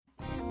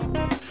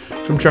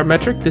From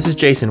Chartmetric, this is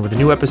Jason with a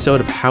new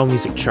episode of How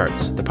Music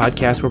Charts, the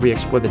podcast where we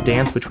explore the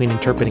dance between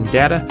interpreting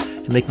data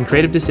and making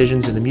creative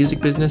decisions in the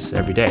music business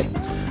every day.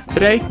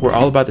 Today, we're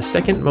all about the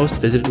second most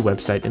visited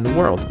website in the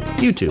world,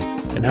 YouTube,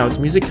 and how its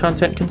music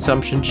content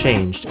consumption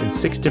changed in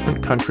 6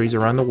 different countries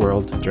around the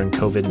world during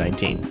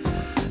COVID-19.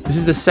 This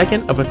is the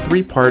second of a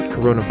 3-part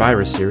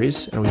coronavirus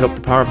series, and we hope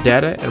the power of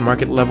data and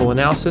market-level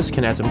analysis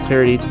can add some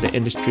clarity to the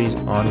industry's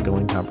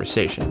ongoing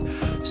conversation.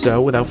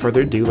 So, without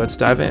further ado, let's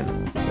dive in.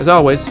 As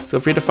always,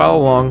 feel free to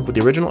follow along with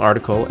the original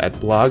article at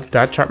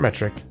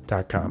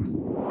blog.chartmetric.com.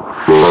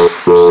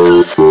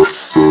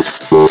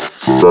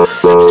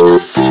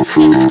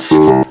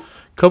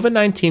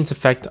 COVID-19's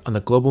effect on the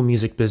global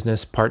music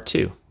business, Part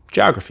 2,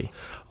 Geography.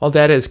 All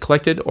data is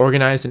collected,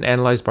 organized, and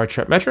analyzed by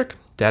Chartmetric.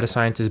 Data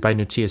science is by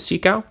Nutia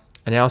Sikau.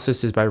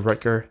 Analysis is by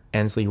Rutger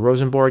Ansley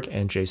Rosenborg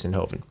and Jason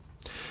Hoven.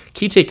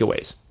 Key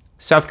takeaways.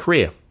 South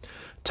Korea.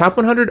 Top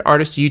 100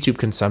 artist YouTube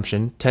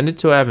consumption tended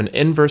to have an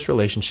inverse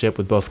relationship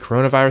with both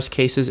coronavirus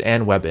cases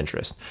and web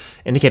interest,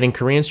 indicating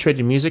Koreans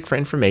traded music for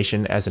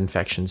information as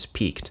infections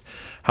peaked.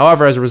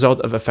 However, as a result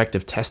of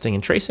effective testing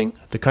and tracing,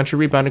 the country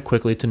rebounded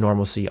quickly to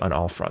normalcy on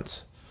all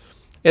fronts.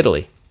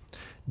 Italy.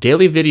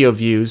 Daily video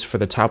views for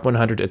the top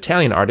 100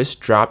 Italian artists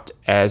dropped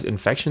as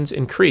infections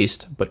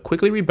increased, but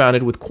quickly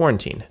rebounded with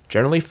quarantine,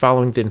 generally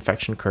following the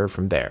infection curve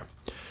from there.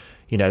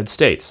 United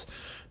States.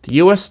 The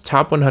U.S.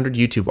 top 100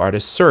 YouTube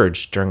artists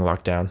surged during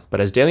lockdown, but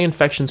as daily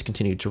infections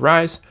continued to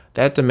rise,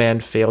 that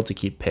demand failed to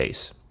keep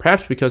pace,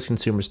 perhaps because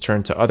consumers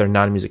turned to other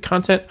non-music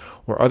content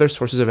or other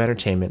sources of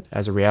entertainment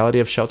as a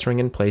reality of sheltering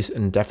in place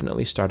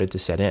indefinitely started to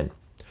set in.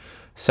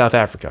 South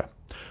Africa.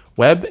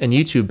 Web and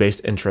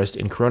YouTube-based interest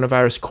in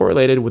coronavirus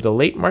correlated with a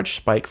late March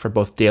spike for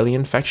both daily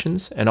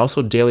infections and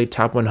also daily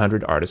top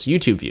 100 artist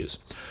YouTube views.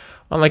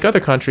 Unlike other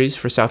countries,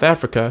 for South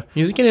Africa,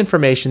 music and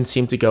information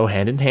seemed to go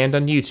hand in hand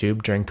on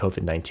YouTube during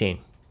COVID-19.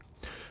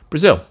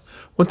 Brazil.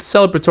 Once the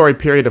celebratory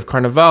period of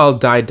Carnival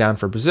died down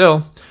for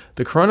Brazil,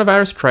 the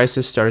coronavirus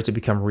crisis started to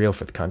become real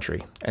for the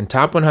country, and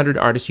top 100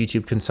 artist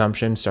YouTube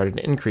consumption started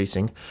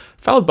increasing,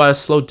 followed by a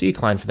slow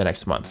decline for the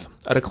next month.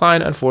 A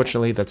decline,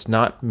 unfortunately, that's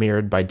not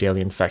mirrored by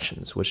daily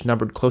infections, which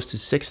numbered close to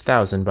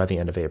 6,000 by the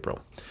end of April.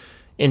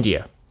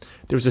 India.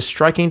 There was a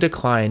striking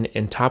decline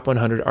in top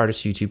 100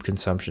 artist YouTube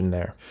consumption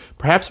there,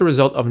 perhaps a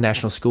result of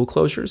national school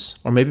closures,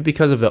 or maybe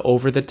because of the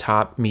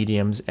over-the-top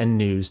mediums and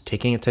news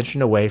taking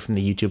attention away from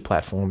the YouTube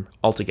platform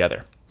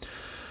altogether.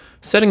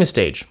 Setting the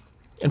stage.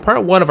 In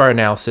part 1 of our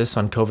analysis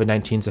on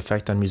COVID-19's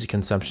effect on music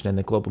consumption in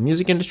the global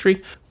music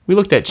industry, we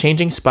looked at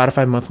changing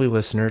Spotify monthly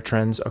listener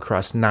trends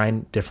across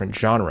 9 different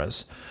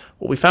genres.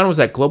 What we found was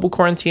that global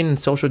quarantine and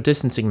social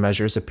distancing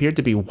measures appeared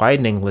to be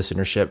widening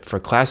listenership for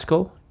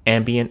classical,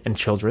 ambient, and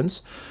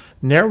children's,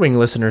 narrowing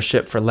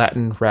listenership for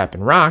Latin, rap,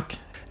 and rock,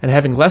 and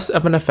having less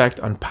of an effect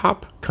on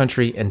pop,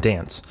 country, and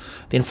dance.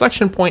 The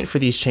inflection point for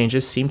these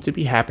changes seemed to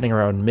be happening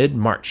around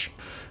mid-March,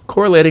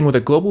 correlating with a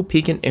global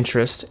peak in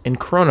interest in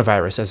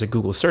coronavirus as a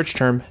Google search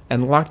term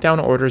and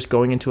lockdown orders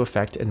going into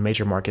effect in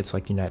major markets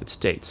like the United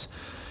States.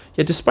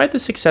 Yet despite the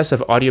success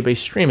of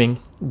audio-based streaming,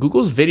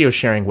 Google's video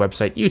sharing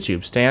website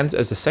YouTube stands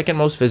as the second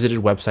most visited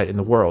website in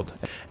the world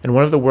and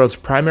one of the world's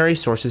primary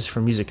sources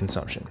for music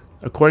consumption.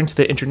 According to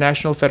the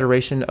International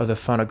Federation of the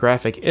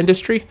Phonographic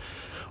Industry,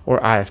 or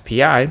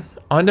IFPI,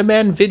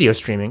 on-demand video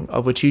streaming,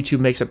 of which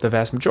YouTube makes up the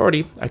vast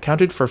majority,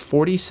 accounted for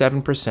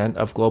 47%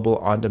 of global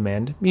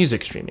on-demand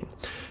music streaming.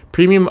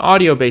 Premium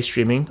audio-based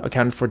streaming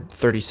accounted for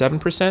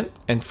 37%,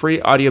 and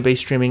free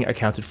audio-based streaming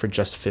accounted for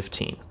just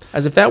 15%.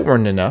 As if that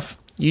weren't enough,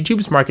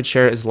 YouTube's market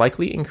share is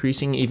likely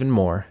increasing even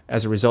more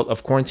as a result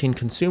of quarantine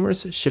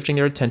consumers shifting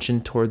their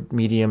attention toward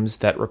mediums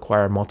that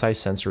require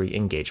multi-sensory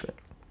engagement.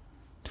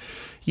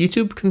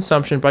 YouTube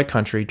consumption by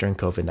country during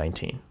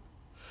COVID-19.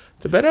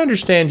 To better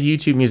understand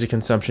YouTube music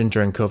consumption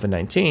during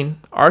COVID-19,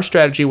 our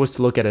strategy was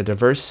to look at a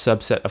diverse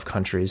subset of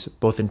countries,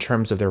 both in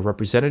terms of their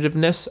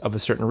representativeness of a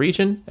certain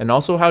region and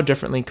also how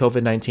differently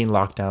COVID-19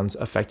 lockdowns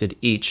affected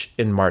each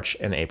in March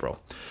and April.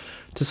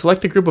 To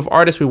select the group of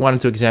artists we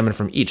wanted to examine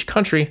from each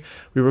country,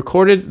 we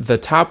recorded the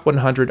top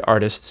 100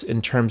 artists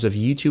in terms of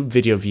YouTube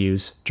video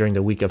views during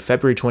the week of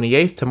February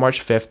 28th to March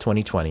 5th,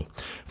 2020,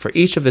 for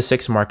each of the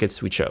 6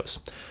 markets we chose: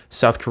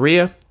 South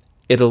Korea,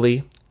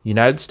 Italy,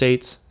 United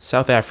States,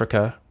 South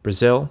Africa,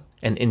 Brazil,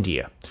 and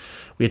India.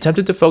 We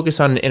attempted to focus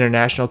on an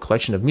international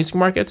collection of music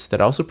markets that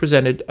also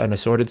presented an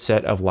assorted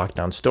set of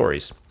lockdown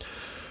stories.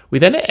 We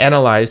then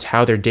analyzed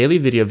how their daily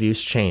video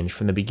views changed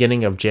from the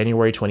beginning of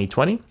January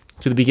 2020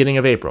 to the beginning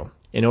of April,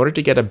 in order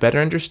to get a better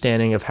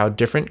understanding of how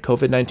different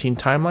COVID-19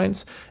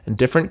 timelines and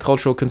different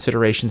cultural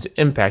considerations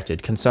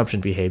impacted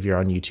consumption behavior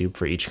on YouTube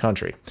for each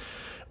country.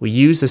 We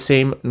used the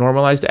same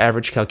normalized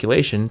average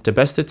calculation to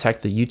best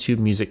detect the YouTube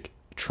music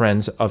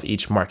trends of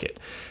each market.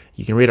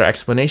 You can read our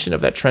explanation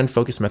of that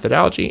trend-focused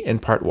methodology in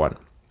part 1.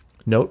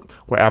 Note,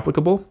 where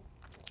applicable,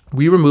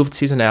 we removed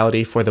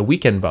seasonality for the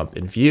weekend bump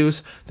in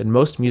views that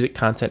most music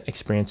content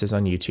experiences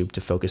on YouTube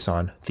to focus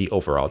on the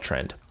overall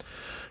trend.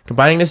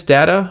 Combining this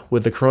data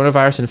with the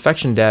coronavirus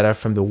infection data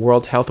from the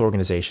World Health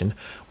Organization,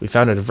 we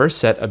found a diverse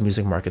set of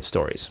music market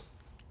stories.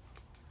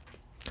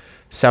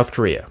 South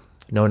Korea,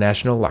 no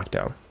national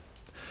lockdown.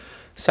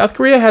 South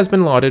Korea has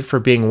been lauded for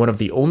being one of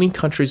the only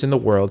countries in the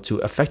world to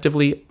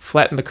effectively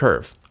flatten the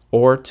curve,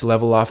 or to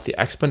level off the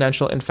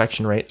exponential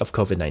infection rate of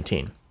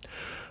COVID-19.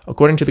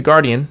 According to The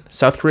Guardian,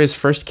 South Korea's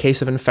first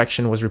case of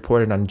infection was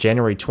reported on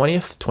January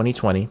 20th,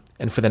 2020,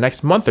 and for the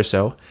next month or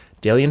so,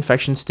 daily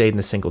infections stayed in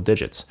the single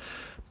digits.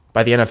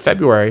 By the end of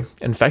February,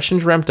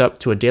 infections ramped up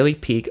to a daily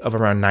peak of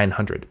around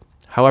 900.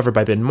 However,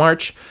 by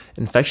mid-March,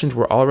 infections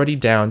were already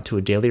down to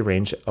a daily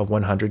range of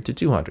 100 to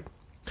 200.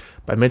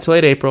 By mid to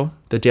late April,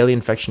 the daily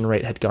infection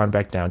rate had gone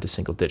back down to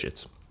single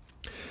digits.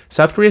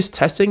 South Korea's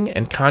testing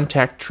and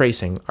contact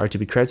tracing are to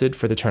be credited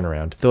for the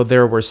turnaround, though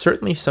there were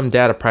certainly some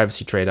data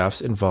privacy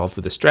trade-offs involved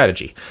with the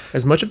strategy,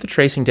 as much of the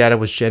tracing data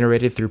was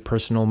generated through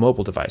personal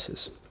mobile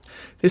devices.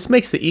 This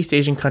makes the East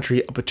Asian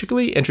country a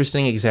particularly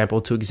interesting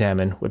example to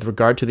examine with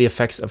regard to the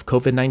effects of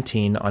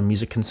COVID-19 on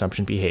music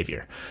consumption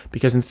behavior,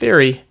 because in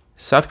theory,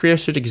 South Korea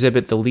should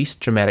exhibit the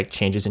least dramatic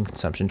changes in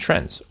consumption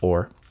trends,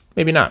 or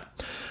maybe not.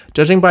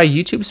 Judging by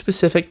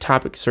YouTube-specific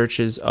topic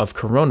searches of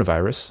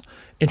coronavirus,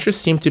 interest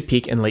seemed to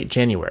peak in late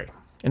January.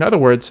 In other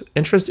words,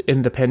 interest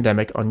in the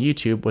pandemic on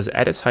YouTube was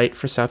at its height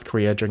for South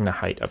Korea during the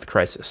height of the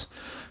crisis.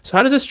 So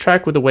how does this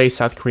track with the way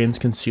South Koreans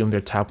consume their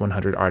top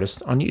 100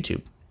 artists on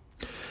YouTube?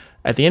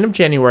 At the end of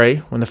January,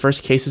 when the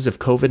first cases of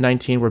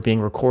COVID-19 were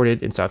being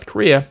recorded in South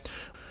Korea,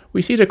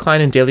 we see a decline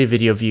in daily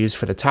video views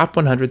for the top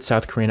 100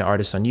 South Korean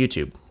artists on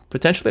YouTube,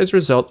 potentially as a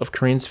result of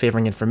Koreans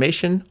favoring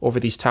information over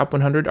these top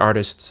 100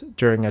 artists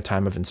during a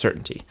time of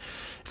uncertainty.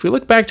 If we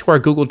look back to our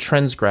Google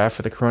Trends graph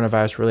for the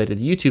coronavirus-related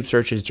YouTube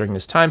searches during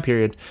this time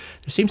period,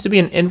 there seems to be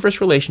an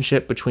inverse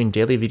relationship between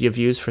daily video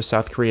views for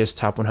South Korea's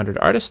top 100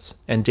 artists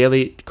and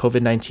daily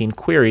COVID-19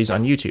 queries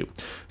on YouTube,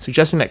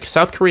 suggesting that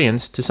South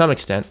Koreans, to some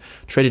extent,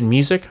 traded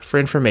music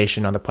for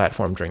information on the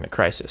platform during the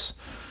crisis.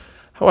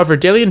 However,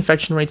 daily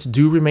infection rates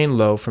do remain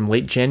low from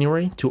late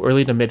January to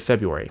early to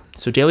mid-February,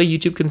 so daily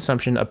YouTube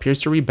consumption appears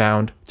to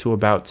rebound to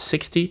about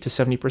 60 to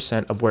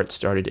 70% of where it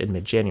started in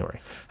mid-January.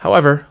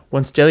 However,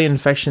 once daily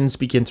infections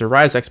begin to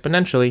rise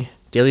exponentially,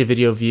 daily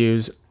video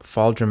views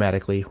fall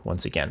dramatically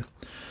once again.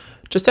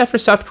 Just after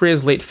South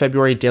Korea's late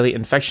February daily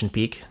infection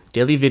peak,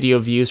 daily video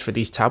views for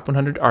these top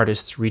 100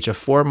 artists reach a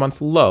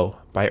 4-month low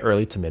by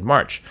early to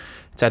mid-March.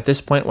 It's at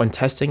this point when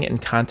testing and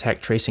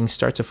contact tracing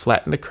start to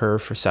flatten the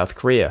curve for South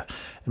Korea,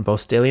 and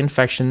both daily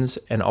infections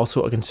and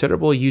also a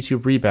considerable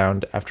YouTube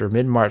rebound after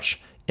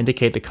mid-March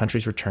indicate the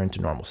country's return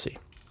to normalcy.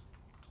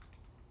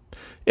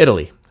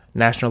 Italy,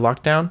 national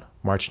lockdown,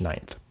 March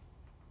 9th.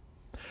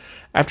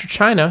 After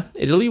China,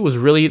 Italy was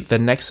really the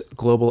next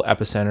global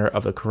epicenter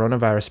of the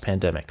coronavirus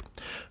pandemic.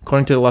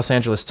 According to the Los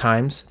Angeles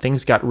Times,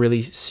 things got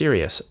really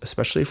serious,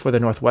 especially for the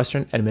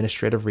northwestern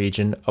administrative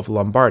region of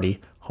Lombardy,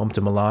 home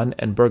to Milan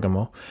and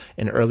Bergamo,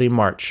 in early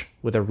March,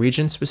 with a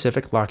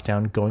region-specific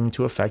lockdown going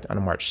into effect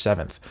on March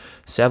 7th.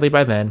 Sadly,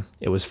 by then,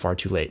 it was far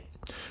too late.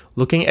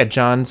 Looking at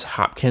Johns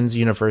Hopkins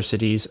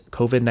University's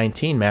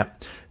COVID-19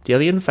 map,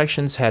 daily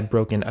infections had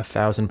broken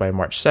 1,000 by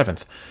March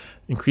 7th,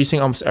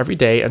 increasing almost every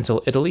day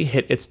until Italy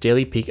hit its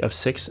daily peak of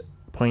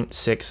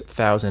 6.6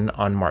 thousand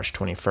on March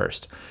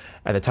 21st.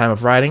 At the time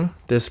of writing,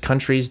 this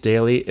country's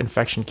daily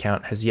infection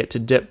count has yet to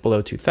dip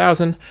below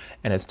 2,000,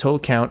 and its total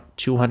count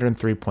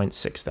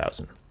 203.6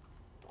 thousand.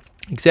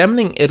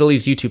 Examining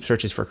Italy's YouTube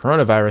searches for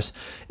coronavirus,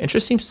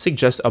 interest seems to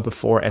suggest a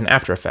before and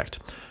after effect,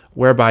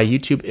 whereby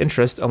YouTube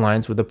interest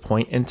aligns with the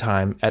point in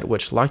time at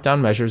which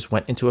lockdown measures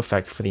went into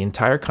effect for the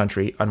entire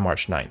country on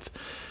March 9th.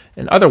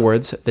 In other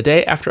words, the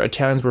day after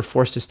Italians were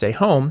forced to stay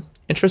home,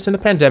 interest in the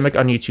pandemic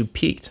on YouTube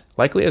peaked,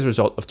 likely as a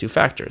result of two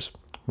factors.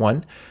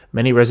 One,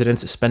 many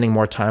residents spending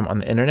more time on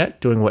the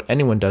internet doing what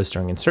anyone does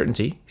during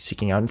uncertainty,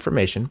 seeking out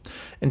information.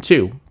 And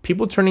two,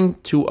 people turning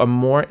to a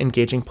more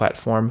engaging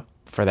platform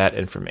for that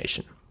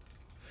information.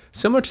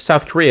 Similar to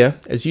South Korea,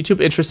 as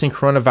YouTube interest in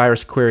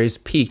coronavirus queries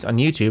peaked on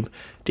YouTube,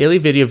 daily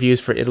video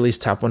views for Italy's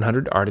top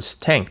 100 artists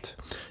tanked.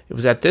 It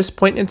was at this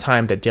point in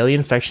time that daily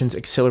infections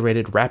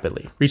accelerated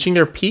rapidly, reaching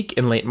their peak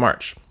in late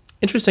March.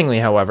 Interestingly,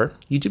 however,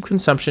 YouTube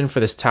consumption for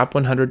this top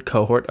 100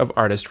 cohort of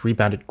artists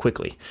rebounded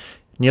quickly,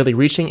 nearly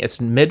reaching its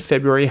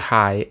mid-February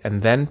high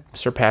and then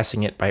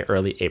surpassing it by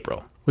early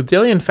April. With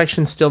daily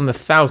infections still in the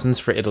thousands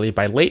for Italy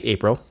by late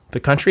April, the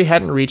country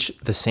hadn't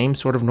reached the same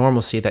sort of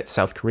normalcy that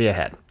South Korea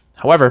had.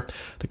 However,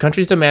 the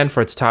country's demand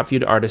for its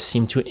top-viewed artists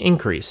seemed to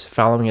increase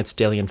following its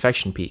daily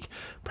infection peak,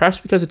 perhaps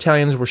because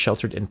Italians were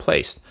sheltered in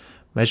place,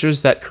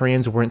 measures that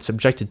Koreans weren't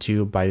subjected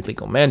to by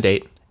legal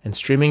mandate, and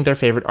streaming their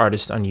favorite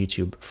artists on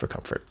YouTube for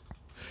comfort.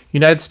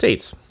 United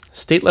States,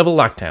 state-level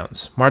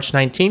lockdowns, March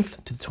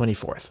 19th to the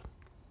 24th.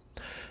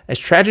 As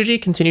tragedy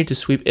continued to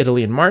sweep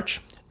Italy in March,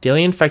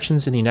 daily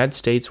infections in the United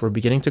States were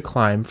beginning to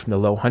climb from the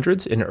low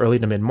hundreds in early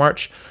to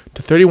mid-March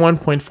to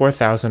 31.4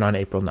 thousand on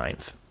April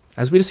 9th.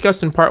 As we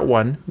discussed in Part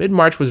 1,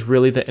 mid-March was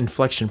really the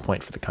inflection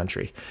point for the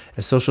country,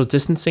 as social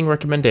distancing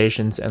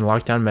recommendations and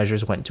lockdown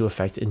measures went into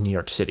effect in New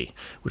York City,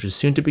 which was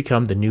soon to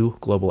become the new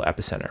global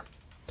epicenter.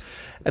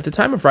 At the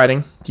time of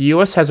writing, the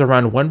U.S. has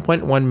around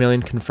 1.1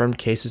 million confirmed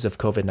cases of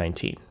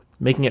COVID-19.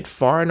 making it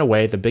far and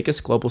away the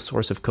biggest global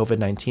source of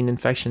COVID-19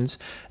 infections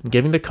and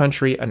giving the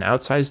country an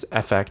outsized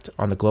effect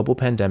on the global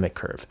pandemic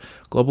curve,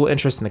 global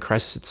interest in the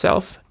crisis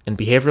itself, and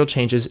behavioral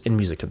changes in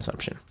music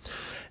consumption.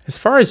 As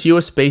far as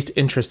US-based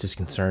interest is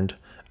concerned,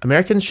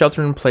 American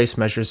shelter-in-place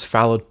measures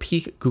followed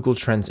peak Google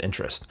Trends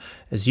interest,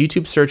 as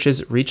YouTube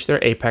searches reached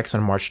their apex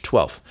on March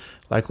 12th,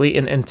 likely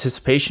in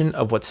anticipation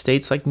of what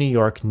states like New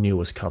York knew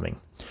was coming.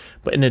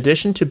 But in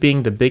addition to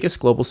being the biggest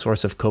global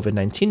source of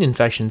COVID-19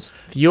 infections,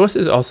 the US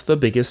is also the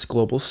biggest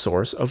global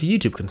source of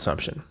YouTube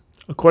consumption.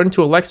 According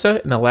to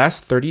Alexa, in the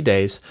last 30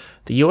 days,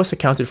 the US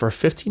accounted for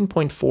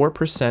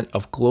 15.4%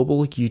 of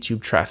global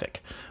YouTube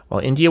traffic,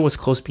 while India was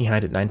close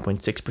behind at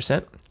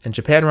 9.6%, and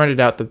Japan rounded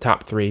out the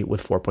top three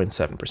with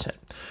 4.7%.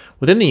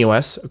 Within the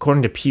US,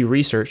 according to Pew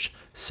Research,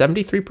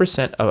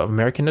 73% of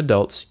American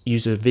adults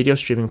use a video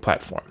streaming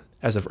platform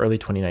as of early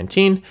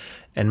 2019,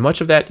 and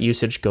much of that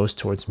usage goes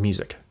towards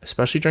music,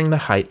 especially during the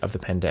height of the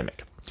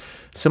pandemic.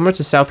 Similar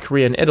to South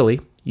Korea and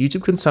Italy,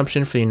 YouTube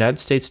consumption for the United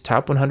States'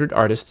 top 100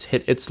 artists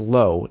hit its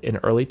low in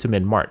early to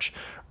mid-March,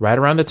 right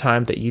around the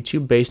time that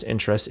YouTube-based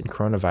interest in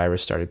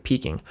coronavirus started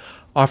peaking,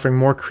 offering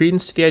more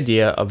credence to the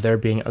idea of there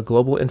being a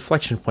global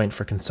inflection point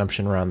for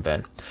consumption around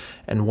then,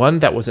 and one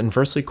that was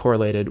inversely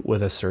correlated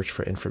with a search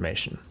for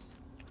information.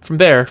 From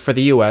there, for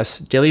the US,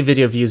 daily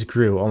video views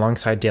grew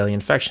alongside daily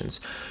infections,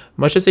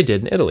 much as they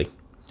did in Italy.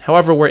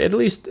 However, where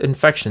Italy's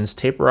infections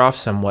taper off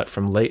somewhat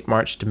from late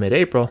March to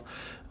mid-April,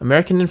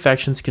 American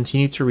infections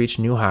continue to reach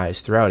new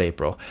highs throughout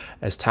April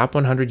as top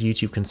 100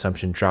 YouTube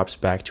consumption drops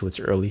back to its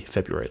early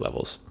February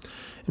levels.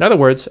 In other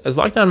words, as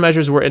lockdown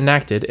measures were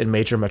enacted in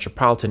major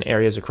metropolitan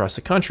areas across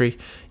the country,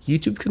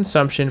 YouTube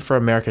consumption for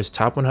America's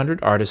top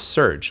 100 artists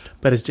surged.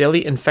 But as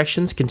daily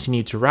infections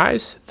continued to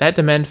rise, that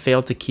demand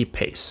failed to keep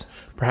pace.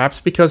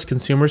 Perhaps because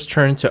consumers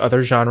turned to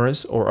other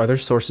genres or other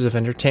sources of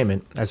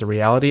entertainment as the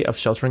reality of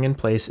sheltering in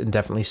place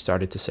indefinitely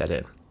started to set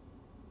in.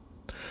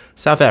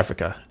 South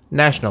Africa,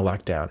 national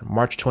lockdown,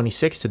 March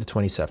 26th to the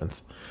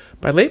 27th.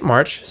 By late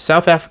March,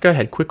 South Africa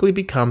had quickly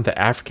become the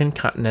African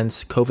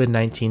continent's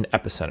COVID-19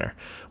 epicenter,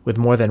 with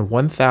more than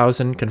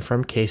 1,000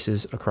 confirmed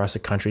cases across the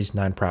country's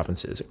 9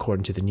 provinces,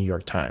 according to the New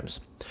York Times.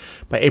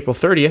 By April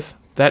 30th,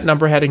 that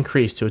number had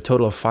increased to a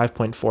total of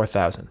 5.4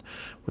 thousand,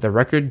 with a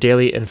record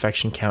daily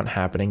infection count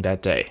happening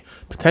that day,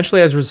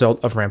 potentially as a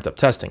result of ramped-up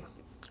testing.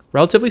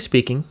 Relatively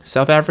speaking,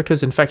 South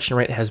Africa's infection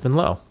rate has been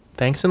low,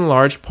 thanks in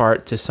large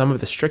part to some of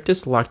the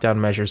strictest lockdown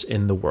measures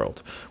in the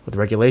world, with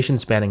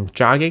regulations banning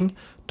jogging,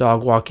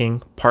 dog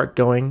walking, park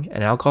going,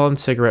 and alcohol and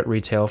cigarette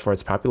retail for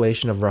its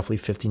population of roughly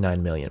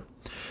 59 million.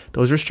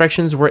 Those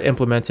restrictions were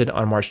implemented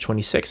on March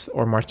 26th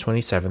or March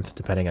 27th,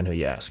 depending on who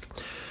you ask.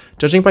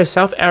 Judging by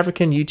South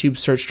African YouTube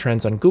search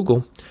trends on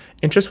Google,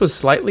 interest was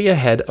slightly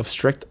ahead of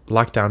strict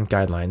lockdown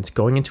guidelines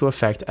going into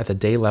effect at the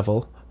day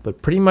level,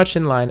 but pretty much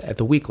in line at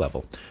the week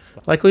level,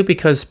 likely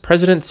because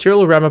President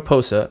Cyril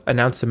Ramaphosa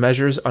announced the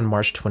measures on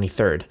March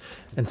 23rd,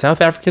 and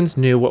South Africans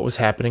knew what was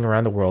happening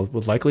around the world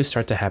would likely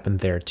start to happen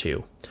there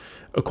too.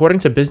 According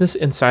to Business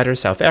Insider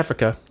South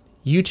Africa,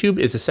 YouTube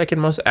is the second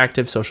most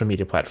active social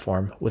media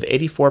platform, with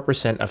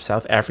 84% of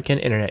South African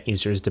internet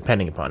users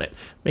depending upon it,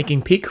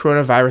 making peak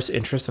coronavirus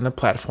interest on the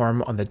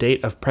platform on the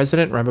date of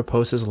President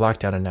Ramaphosa's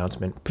lockdown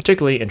announcement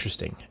particularly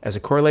interesting, as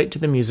it correlates to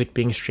the music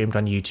being streamed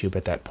on YouTube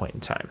at that point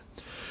in time.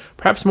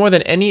 Perhaps more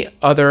than any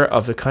other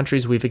of the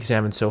countries we've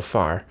examined so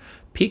far,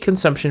 peak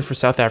consumption for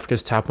South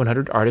Africa's top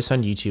 100 artists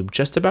on YouTube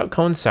just about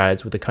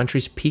coincides with the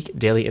country's peak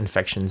daily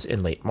infections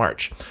in late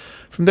March.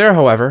 From there,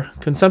 however,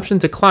 consumption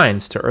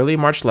declines to early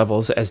March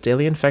levels as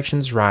daily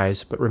infections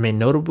rise but remain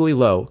notably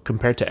low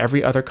compared to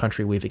every other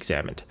country we've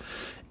examined.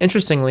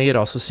 Interestingly, it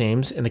also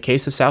seems, in the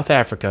case of South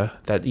Africa,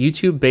 that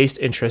YouTube-based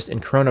interest in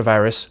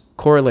coronavirus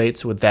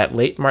correlates with that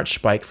late March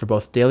spike for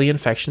both daily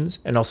infections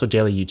and also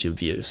daily YouTube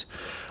views.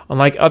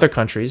 Unlike other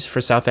countries,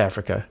 for South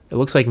Africa, it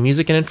looks like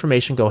music and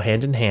information go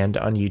hand in hand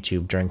on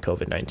YouTube during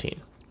COVID-19.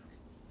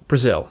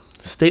 Brazil.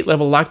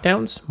 State-level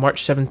lockdowns,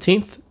 March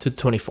 17th to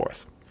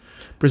 24th.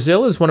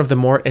 Brazil is one of the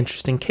more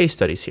interesting case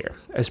studies here,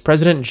 as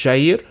President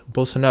Jair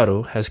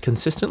Bolsonaro has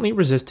consistently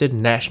resisted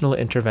national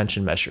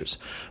intervention measures,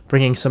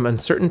 bringing some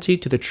uncertainty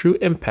to the true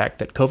impact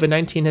that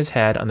COVID-19 has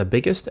had on the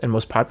biggest and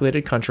most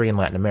populated country in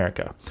Latin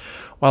America.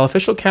 While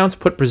official counts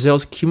put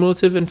Brazil's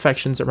cumulative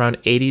infections around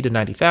 80 to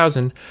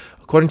 90,000,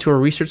 according to a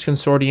research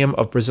consortium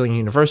of Brazilian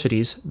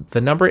universities, the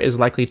number is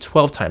likely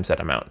 12 times that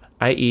amount,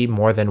 i.e.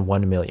 more than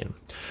 1 million.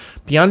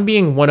 Beyond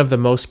being one of the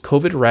most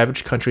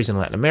COVID-ravaged countries in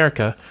Latin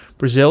America,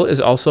 Brazil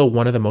is also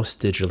one of the most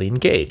digitally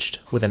engaged,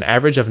 with an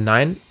average of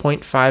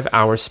 9.5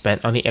 hours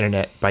spent on the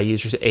internet by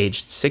users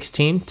aged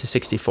 16 to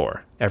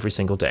 64 every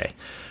single day.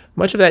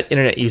 Much of that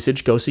internet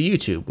usage goes to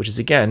YouTube, which is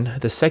again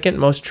the second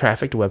most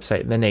trafficked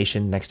website in the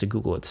nation next to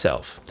Google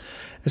itself.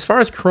 As far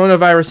as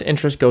coronavirus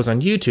interest goes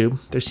on YouTube,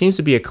 there seems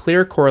to be a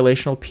clear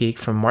correlational peak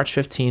from March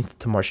 15th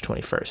to March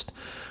 21st.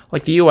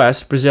 Like the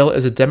US, Brazil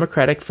is a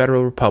democratic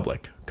federal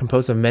republic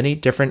composed of many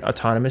different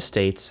autonomous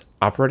states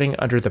operating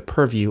under the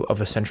purview of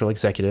a central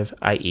executive,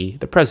 i.e.,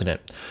 the president.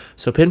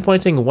 So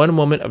pinpointing one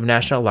moment of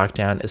national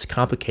lockdown is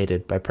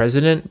complicated by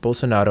President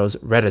Bolsonaro's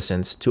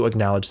reticence to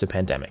acknowledge the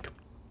pandemic.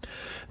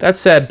 That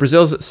said,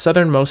 Brazil's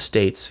southernmost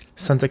states,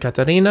 Santa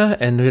Catarina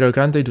and Rio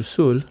Grande do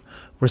Sul,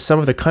 were some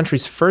of the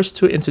country's first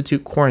to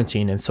institute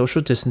quarantine and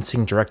social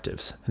distancing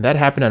directives, and that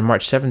happened on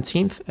March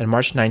 17th and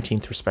March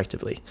 19th,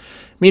 respectively.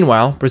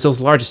 Meanwhile,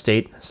 Brazil's largest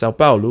state, Sao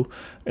Paulo,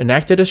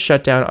 enacted a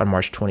shutdown on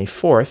March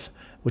 24th,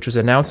 which was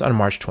announced on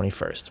March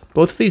 21st.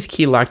 Both of these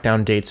key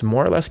lockdown dates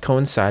more or less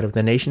coincide with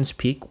the nation's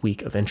peak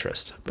week of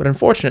interest, but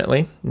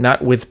unfortunately,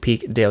 not with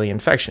peak daily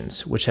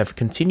infections, which have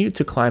continued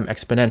to climb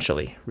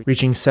exponentially,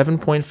 reaching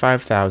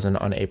 7.5 thousand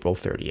on April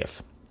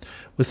 30th.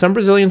 With some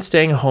Brazilians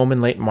staying home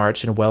in late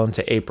March and well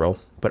into April,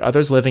 but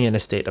others living in a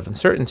state of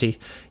uncertainty,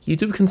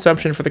 YouTube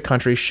consumption for the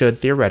country should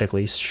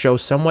theoretically show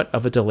somewhat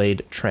of a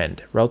delayed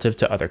trend relative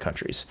to other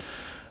countries.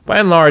 By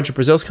and large,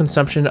 Brazil's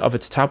consumption of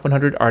its top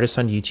 100 artists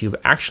on YouTube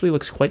actually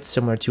looks quite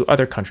similar to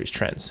other countries'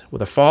 trends,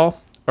 with a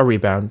fall, a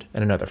rebound,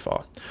 and another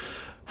fall.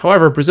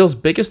 However, Brazil's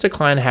biggest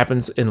decline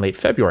happens in late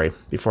February,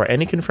 before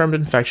any confirmed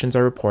infections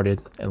are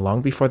reported and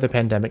long before the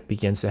pandemic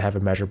begins to have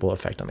a measurable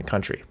effect on the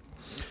country.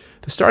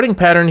 The starting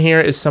pattern here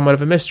is somewhat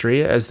of a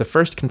mystery, as the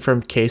first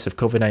confirmed case of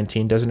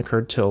COVID-19 doesn't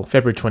occur till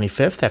February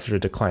 25th after the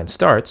decline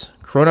starts.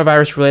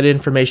 Coronavirus-related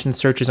information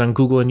searches on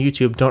Google and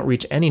YouTube don't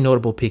reach any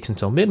notable peaks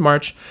until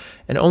mid-March,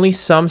 and only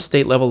some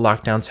state-level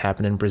lockdowns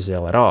happen in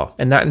Brazil at all,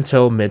 and not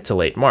until mid to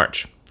late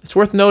March. It's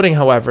worth noting,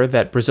 however,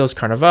 that Brazil's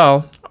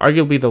Carnival,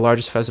 arguably the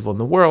largest festival in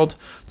the world,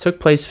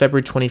 took place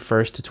February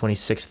 21st to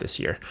 26th this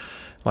year,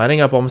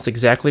 lining up almost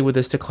exactly with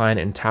this decline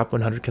in top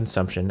 100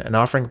 consumption and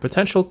offering a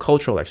potential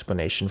cultural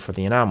explanation for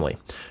the anomaly.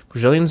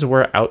 Brazilians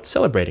were out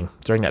celebrating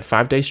during that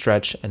 5-day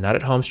stretch and not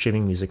at home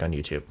streaming music on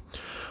YouTube.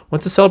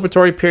 Once the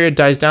celebratory period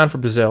dies down for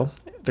Brazil,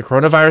 the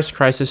coronavirus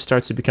crisis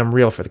starts to become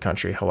real for the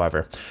country,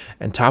 however,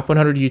 and top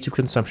 100 YouTube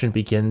consumption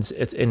begins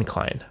its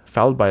incline,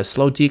 followed by a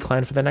slow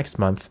decline for the next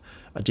month,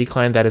 a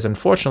decline that is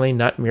unfortunately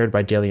not mirrored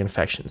by daily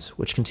infections,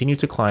 which continue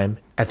to climb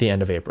at the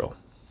end of April.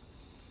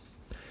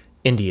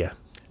 India.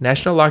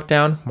 National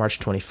lockdown, March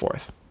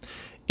 24th.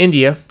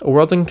 India, a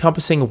world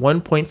encompassing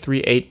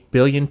 1.38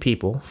 billion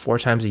people, 4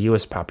 times the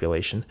US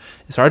population,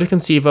 is hard to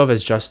conceive of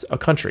as just a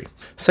country.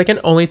 Second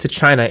only to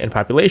China in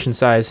population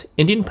size,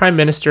 Indian Prime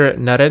Minister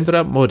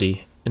Narendra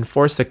Modi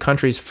enforced the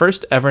country's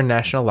first ever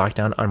national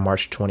lockdown on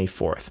March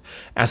 24th,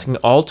 asking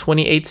all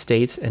 28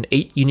 states and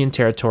 8 union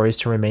territories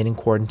to remain in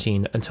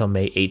quarantine until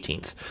May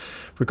 18th.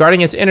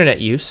 Regarding its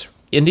internet use,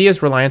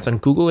 India's reliance on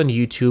Google and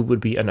YouTube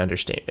would be an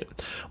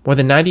understatement. More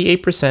than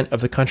 98%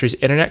 of the country's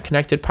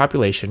internet-connected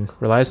population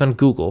relies on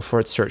Google for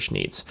its search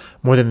needs,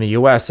 more than the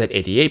US at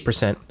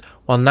 88%,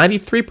 while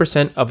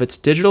 93% of its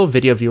digital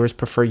video viewers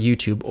prefer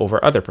YouTube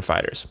over other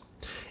providers.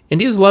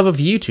 India's love of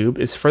YouTube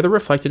is further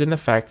reflected in the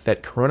fact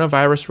that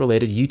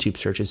coronavirus-related YouTube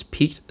searches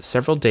peaked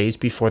several days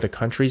before the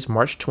country's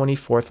March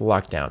 24th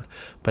lockdown,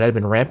 but had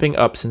been ramping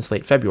up since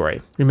late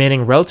February,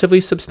 remaining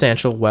relatively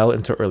substantial well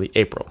into early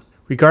April.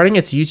 Regarding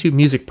its YouTube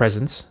music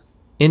presence,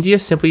 India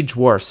simply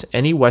dwarfs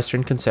any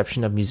Western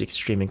conception of music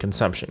streaming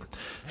consumption.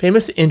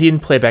 Famous Indian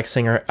playback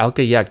singer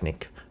Alka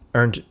Yagnik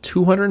earned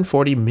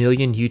 240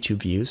 million YouTube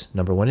views,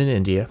 number 1 in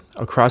India,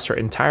 across her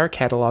entire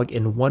catalog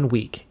in 1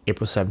 week,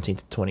 April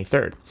 17th to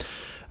 23rd.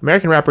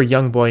 American rapper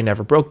Young Boy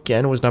Never Broke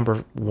Again was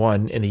number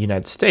 1 in the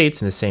United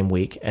States in the same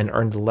week and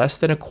earned less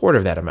than a quarter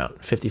of that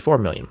amount, 54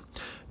 million.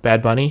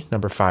 Bad Bunny,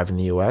 number 5 in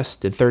the US,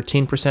 did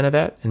 13% of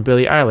that, and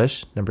Billie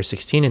Eilish, number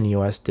 16 in the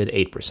US, did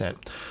 8%.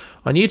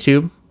 On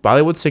YouTube,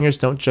 Bollywood singers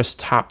don't just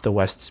top the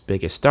West's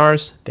biggest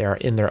stars, they are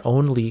in their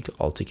own league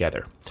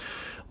altogether.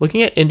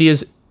 Looking at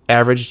India's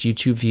average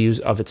YouTube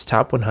views of its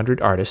top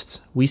 100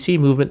 artists, we see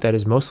movement that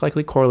is most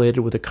likely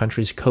correlated with the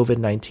country's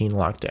COVID-19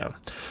 lockdown.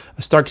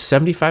 A stark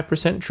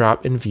 75%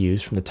 drop in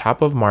views from the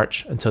top of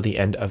March until the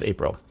end of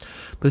April.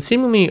 But the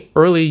seemingly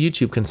early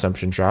YouTube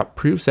consumption drop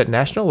proves that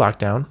national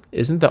lockdown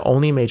isn't the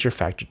only major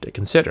factor to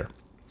consider.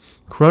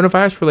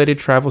 Coronavirus-related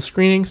travel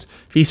screenings,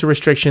 visa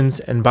restrictions,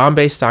 and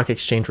Bombay Stock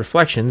Exchange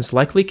reflections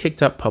likely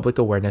kicked up public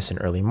awareness in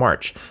early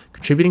March,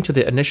 contributing to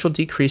the initial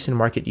decrease in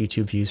market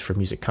YouTube views for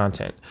music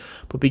content.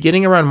 But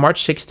beginning around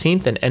March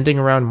 16th and ending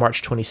around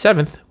March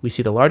 27th, we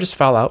see the largest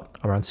fallout,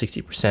 around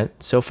 60%,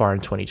 so far in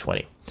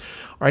 2020.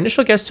 Our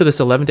initial guess to this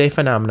 11-day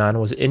phenomenon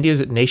was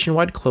India's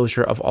nationwide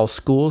closure of all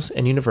schools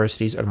and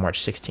universities on March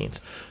 16th,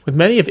 with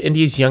many of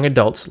India's young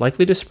adults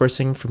likely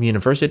dispersing from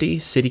university,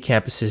 city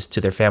campuses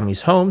to their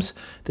families' homes.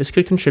 This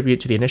could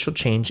contribute to the initial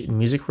change in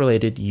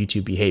music-related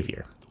YouTube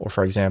behavior, or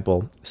for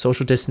example,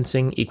 social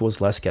distancing equals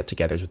less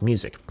get-togethers with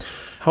music.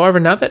 However,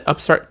 now that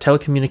upstart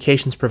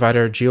telecommunications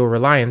provider Jio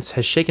Reliance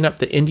has shaken up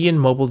the Indian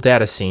mobile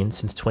data scene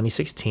since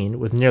 2016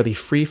 with nearly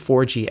free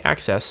 4G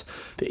access,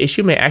 the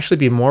issue may actually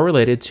be more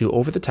related to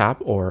over-the-top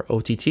or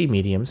OTT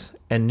mediums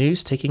and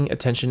news taking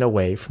attention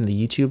away from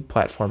the YouTube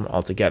platform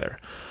altogether.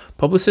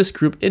 Publicis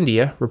Group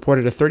India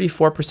reported a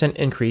 34%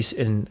 increase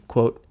in,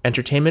 quote,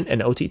 entertainment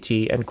and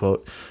OTT, end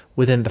quote,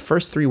 within the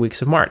first 3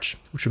 weeks of March,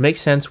 which would make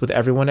sense with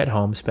everyone at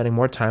home spending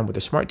more time with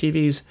their smart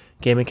TVs,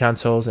 gaming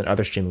consoles, and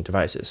other streaming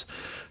devices.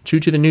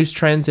 True to the news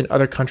trends in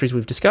other countries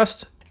we've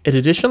discussed, it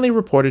additionally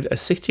reported a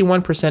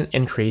 61%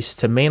 increase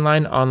to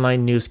mainline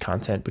online news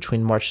content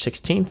between March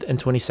 16th and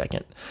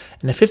 22nd,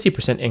 and a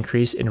 50%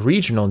 increase in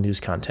regional news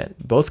content,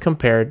 both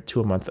compared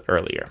to a month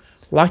earlier.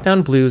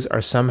 Lockdown blues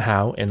are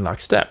somehow in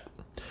lockstep.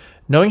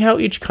 Knowing how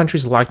each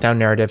country's lockdown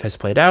narrative has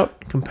played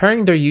out,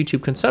 comparing their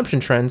YouTube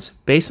consumption trends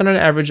based on an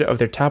average of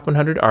their top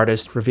 100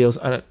 artists reveals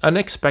an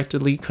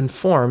unexpectedly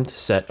conformed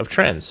set of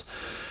trends.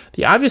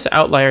 The obvious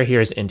outlier here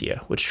is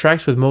India, which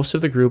tracks with most of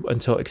the group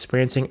until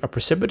experiencing a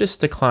precipitous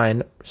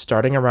decline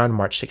starting around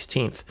March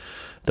 16th.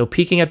 Though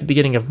peaking at the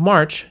beginning of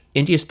March,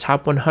 India's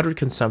top 100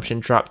 consumption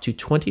dropped to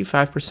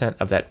 25%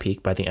 of that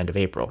peak by the end of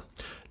April.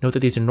 Note that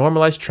these are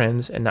normalized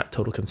trends and not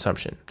total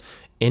consumption.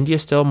 India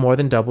still more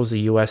than doubles the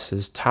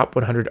US's top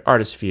 100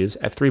 artist views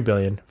at 3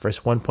 billion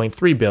versus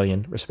 1.3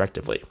 billion,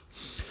 respectively.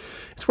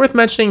 It's worth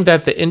mentioning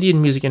that the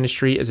Indian music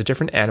industry is a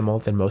different animal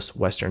than most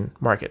Western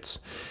markets.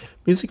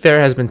 Music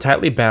there has been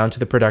tightly bound to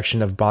the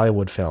production of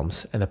Bollywood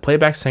films and the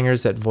playback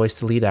singers that voice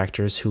the lead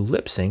actors who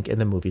lip-sync in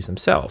the movies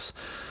themselves.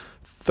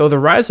 Though the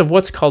rise of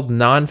what's called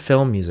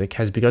non-film music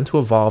has begun to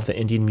evolve the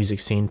Indian music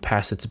scene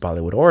past its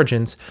Bollywood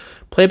origins,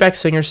 playback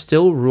singers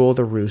still rule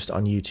the roost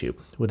on YouTube,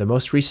 with the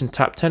most recent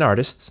top 10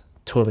 artists,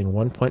 totaling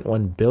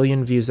 1.1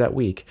 billion views that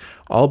week,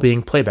 all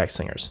being playback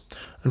singers.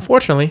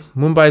 Unfortunately,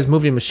 Mumbai's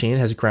movie machine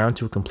has ground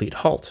to a complete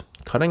halt,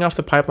 cutting off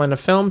the pipeline of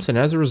films and,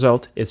 as a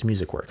result, its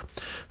music work.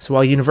 So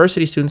while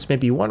university students may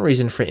be one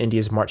reason for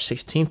India's March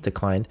 16th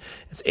decline,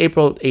 its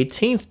April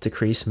 18th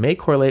decrease may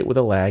correlate with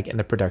a lag in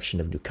the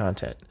production of new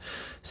content.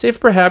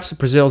 Save perhaps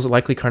Brazil's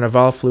likely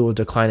Carnival flu will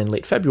decline in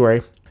late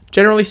February,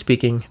 generally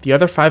speaking, the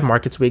other 5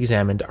 markets we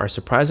examined are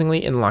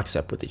surprisingly in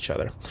lockstep with each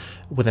other,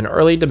 with an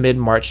early to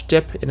mid-March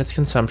dip in its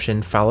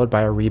consumption followed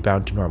by a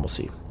rebound to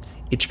normalcy.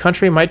 Each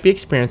country might be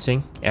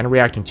experiencing and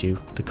reacting to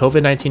the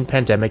COVID-19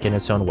 pandemic in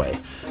its own way,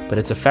 but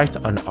its effect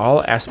on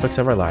all aspects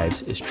of our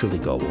lives is truly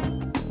global.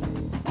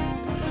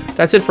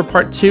 That's it for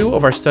part 2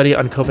 of our study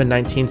on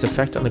COVID-19's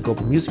effect on the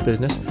global music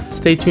business.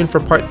 Stay tuned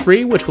for part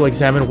 3, which will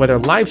examine whether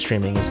live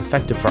streaming is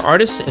effective for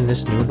artists in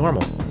this new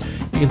normal.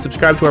 You can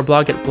subscribe to our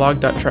blog at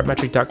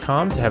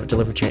blog.chartmetric.com to have it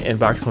delivered to your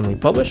inbox when we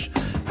publish.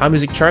 How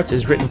Music Charts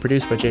is written and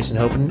produced by Jason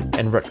Hoven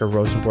and Rutger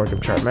Rosenborg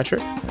of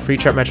Chartmetric. Free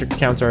Chartmetric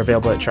accounts are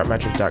available at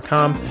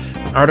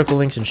chartmetric.com. Article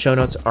links and show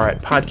notes are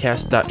at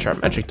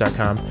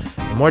podcast.chartmetric.com.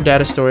 And more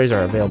data stories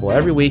are available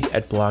every week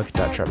at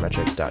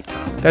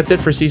blog.chartmetric.com. That's it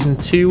for Season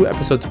 2,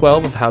 Episode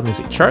 12 of How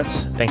Music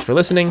Charts. Thanks for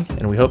listening,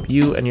 and we hope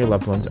you and your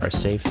loved ones are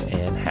safe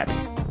and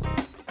happy.